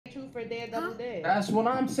for Daredevil did. That's what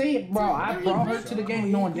I'm saying, bro. I brought her to the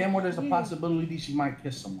game knowing damn well there's a possibility she might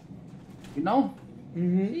kiss someone. You know?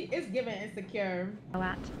 Mm-hmm. She is giving insecure.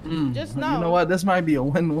 Just know. You know what? This might be a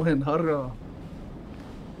win-win. Hold on.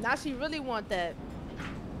 Now she really want that.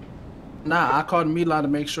 Nah, I called Mila to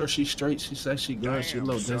make sure she's straight. She said she good. She a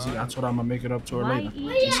little dizzy. I told her I'm gonna make it up to her later.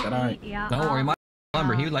 She said, all right. Don't worry, my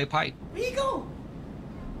number. He would like pipe. Where you go?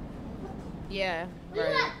 Yeah,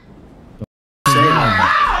 right. Every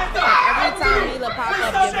time Mila pop up,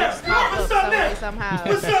 your bitch pop up some way, somehow.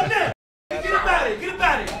 What's up now? Get about it. Get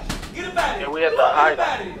about it. Get about it. Yeah, we have to hide.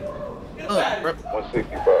 Get about it.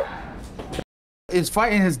 165. Is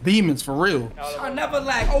fighting his demons for real. I never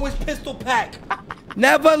lag. Always pistol pack.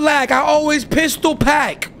 Never lag. I always pistol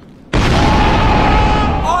pack. RT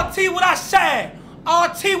what I said.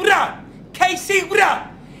 RT what up. KC what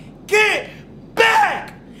up. Get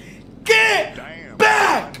back. Get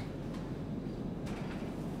back.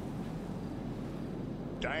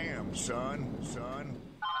 Damn, son.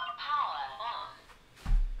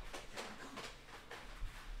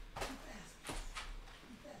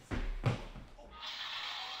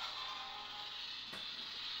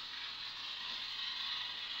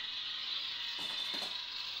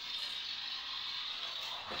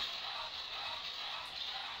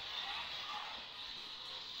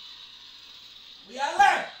 We got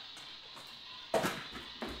left.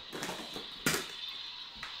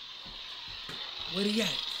 Where he at?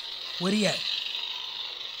 Where he at?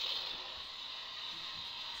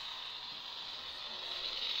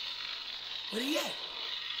 Where he at?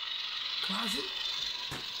 Closet?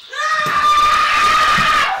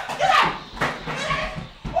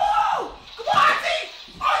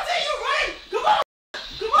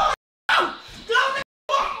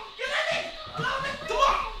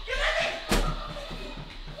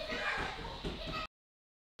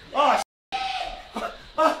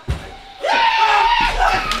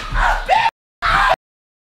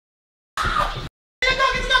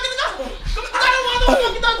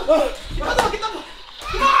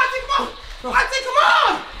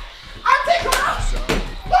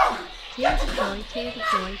 Tears of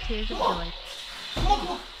joy. Come on. Come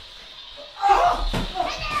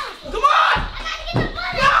on!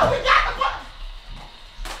 No, we got the ball!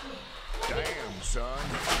 Damn, son.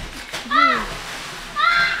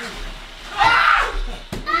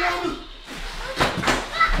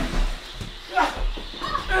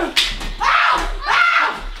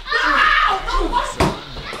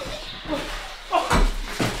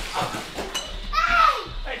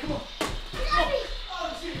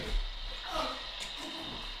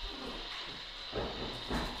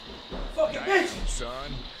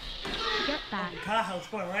 Son. Get back. Car house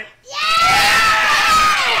fun, right? Yeah!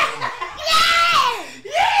 Yeah!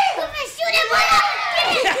 Yeah! Come and shoot him, yeah!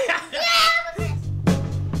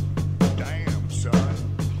 Damn, son.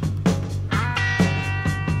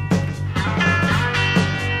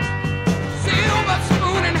 Silver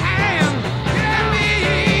spoon in hand.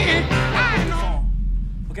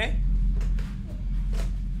 Okay?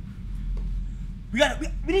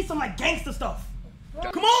 We need some like gangster stuff.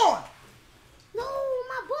 Come on! No,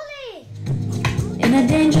 my bullet! In a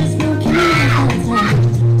dangerous looking Hey,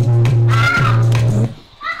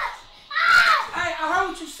 I heard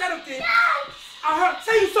what you said up there. I heard.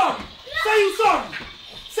 Say you something. Say you something.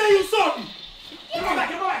 Say you something. Come on back.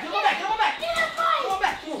 Come on back. Come on back. Come on back. Come on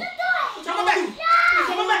back. Come on back. Come on back.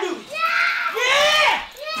 Come on back, dude. Yeah! Yeah!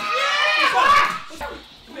 Come on.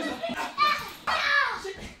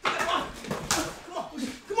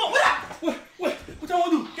 What up? What y'all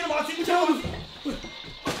want to do? Get him out. What y'all want to do?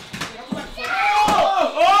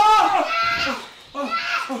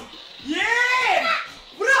 Yeah!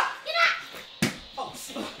 What up? Get up! Oh,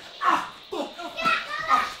 shit.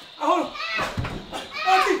 Hold on.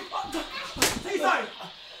 Say sorry.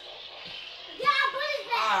 Get our bullets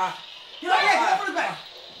back. Get up, put it back.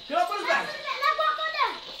 Get up, put it back. Let's walk on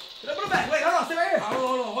them. Get up, put it back. Wait, hold on, stay right here.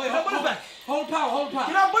 Hold on. Wait, hold it back. Hold the power.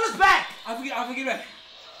 Get up, put it back. I forget back.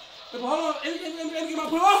 Hold on, let me get my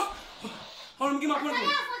put on. Hold on, let me get my put on.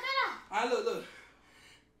 All right, look.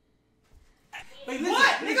 Wait, listen.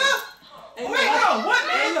 What, nigga? Hey, wait, hold on. What,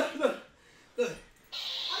 man? Hey, look.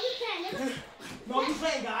 Oh, you playing, nigga? No, you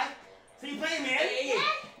playing, guy. So you playing, man?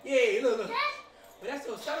 Yeah, look. Wait, that's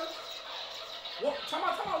your setup? What? Time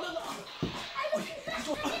out, look.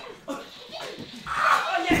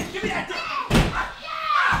 Oh, yeah, give me that thing.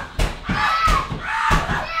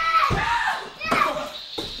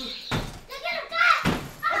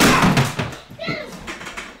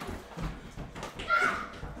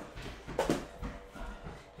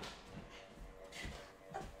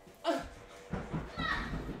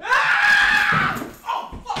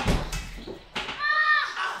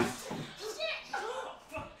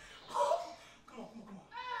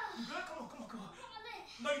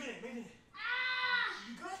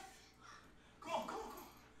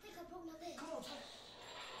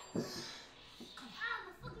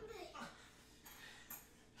 my fucking leg.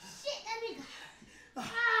 Shit, that nigga.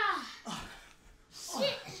 Ah.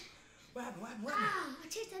 Shit. What happened? I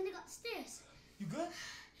chased that nigga up the stairs. You good?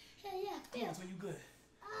 Yeah, I Come feel. on, twin, you good?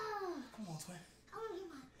 Come on, twin. I'm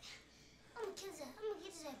gonna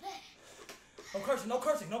get his ass back. No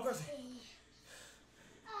cursing.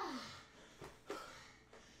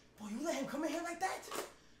 Boy, you let him come in here like that?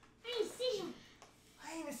 I ain't see him.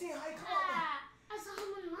 I ain't even seen how he come up. I saw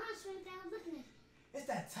him on the line swing down looking at him. It's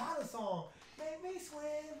that Tyler song. Make me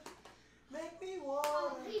swim. Make me Oh,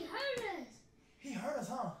 water. he hurt us. He hurt us,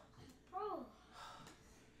 huh? Bro.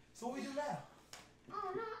 So what we do now?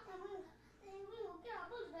 Oh, no. We gonna get our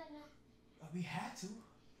bullets back now. We had to.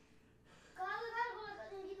 Cause I gotta go out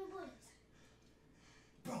there and get them bullets.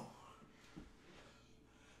 Bro.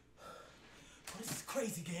 This is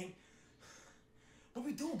crazy, gang. What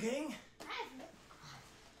we do, gang?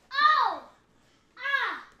 Oh!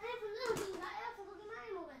 Ah! I ain't for little dude. I have to go get my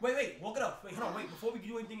ammo back. Wait, walk it up. Wait, hold on, wait. Before we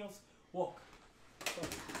do anything else, walk.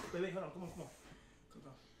 Wait, hold on. Come on.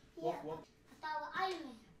 Walk. I thought it was Iron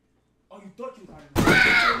Man. Oh, you thought you was Iron Man.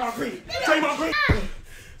 Draymond Green.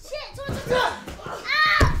 Shit! Fuck!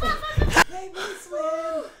 Make me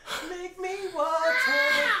swim. Make me water.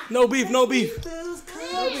 No beef. No beef.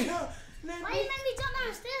 Why you make me jump down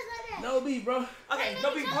the stairs like that? No beef, bro. Okay, no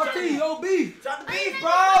beef. RT, no beef. Drop the Why you beef, make me bro.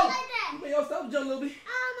 jump like that? You made yourself jump, little beef.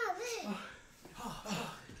 Oh, my leg. Oh,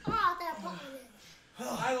 I thought I broke my leg. I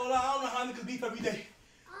ain't gonna lie, I don't know how niggas beef every day.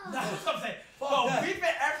 Oh. Nah, that's what I'm saying. Fuck Bro, that. beef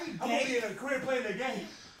it every day. I'm gonna be in a career playing the game.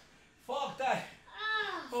 Fuck that.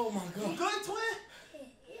 Ah. Oh my You god. good, twin?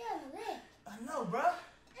 Yeah, my leg. I know, bro.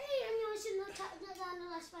 Hey, I knew I shouldn't have touched down the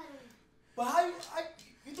last Spider-Man. But how you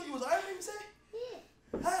thought you was Iron Man, you say? Yeah.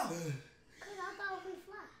 How? Because I thought I was going to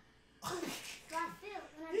fly. So I fell.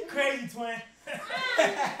 And I You jumped. crazy, twin.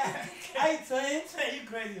 Hey, twin. You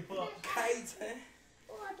crazy, fuck. Hey, twin.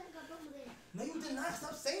 Oh, I think I broke my leg. No, you did not.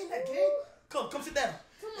 Stop saying that, kid. Come sit down.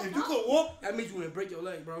 Come on, If you bro. could whoop, that means you would break your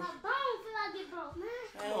leg, bro. My bone feel like it broke, man.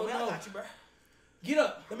 Come on, man. I got you, bro. Get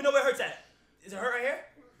up. Let me know where it hurts at. Is it hurt right here?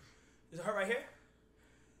 Is it hurt right here?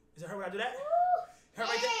 Is it hurt when I do that? Woo. Hurt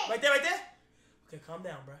right there? Hey. Right there? Okay, calm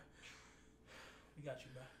down, bro. We got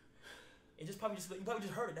you, bro. It just probably you probably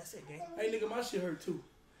just hurt it. That's it, gang. Hey, nigga, my shit hurt too.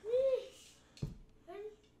 Ready?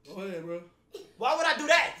 Go ahead, bro. Why would I do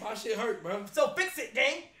that? My shit hurt, bro. So fix it,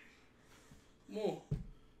 gang. Come on.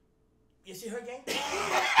 Your shit hurt, gang?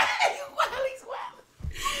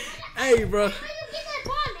 Hey, bro. Where you get that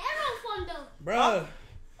bomb arrow from, though? Bro.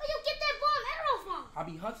 Where you get that bomb arrow from? I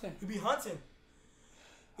be hunting. You be hunting.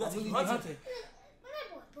 You I got to really be be hunting. hunting. When that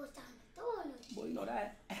boy pushed down the door, no. Boy, you know that.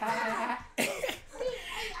 I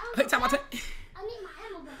need my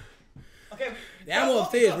ammo back. Okay. The ammo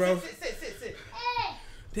upstairs, bro. Sit. Hey!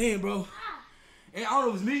 Damn, bro. Ah! Hey, I don't know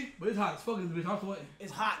if it's me, but it's hot as fuck in this bitch. I'm sweating.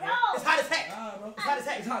 It's hot, man. No. It's hot as heck. Nah, bro. It's hot as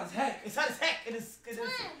heck. It's hot as heck. It's hot as heck. It is. Man, do I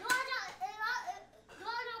not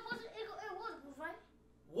put it waterproof, right?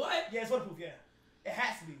 What? Yeah, it's waterproof, yeah. It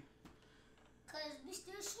has to be. Cause we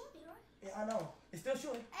still shooting, right? Yeah, I know. It's still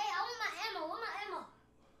shooting. Hey, I want my ammo. Where my ammo?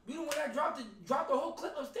 You the one that dropped the whole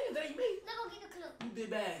clip upstairs. That ain't me. Let's go get the clip. You did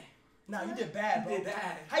bad. Nah, you did bad, bro. You did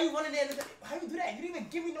bad. How you running there? How you do that? You didn't even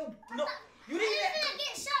give me no. You didn't even. I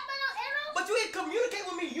get shot by no arrows? But you didn't communicate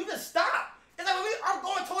with me. You just stop. It's like when I'm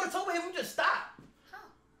going toe to toe with him. You just stop. How?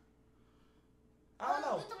 I don't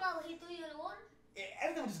know. You talking about when he threw you in the water? Yeah,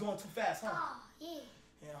 everything was just going too fast, huh? Oh, yeah.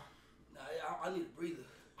 Yeah. Nah, I need a breather.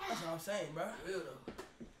 That's what I'm saying, bro. For real though.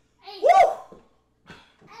 Hey. Woo!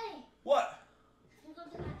 Hey. What? You go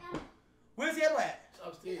get my ammo. Where's the other at? It's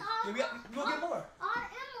upstairs. Yeah, we gonna get more. All the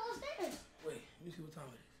ammo upstairs. Wait, let me see what time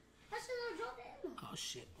it is. I should have dropped the ammo. Oh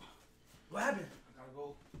shit. What happened? I gotta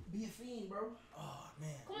go be a fiend, bro. Oh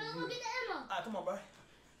man. Come on, let's go get the ammo. Alright, come on, bro.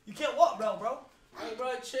 You can't walk, bro. Hey,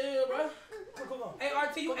 bro, chill, bro. Come on. Hey,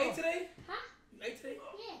 RT, you ate today? Huh? You ate today?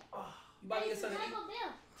 Yeah. You about to get something to eat? Taco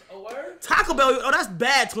Bell. A word? Taco Bell. Oh, that's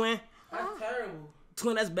bad, twin. That's terrible.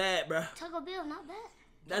 Twin, that's bad, bro. Taco Bell, not bad.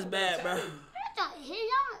 That's bad, bro. I thought, hey,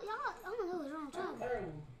 y'all, I don't know what's wrong with Taco Bell.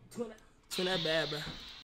 Terrible. Twin, that's bad, bro.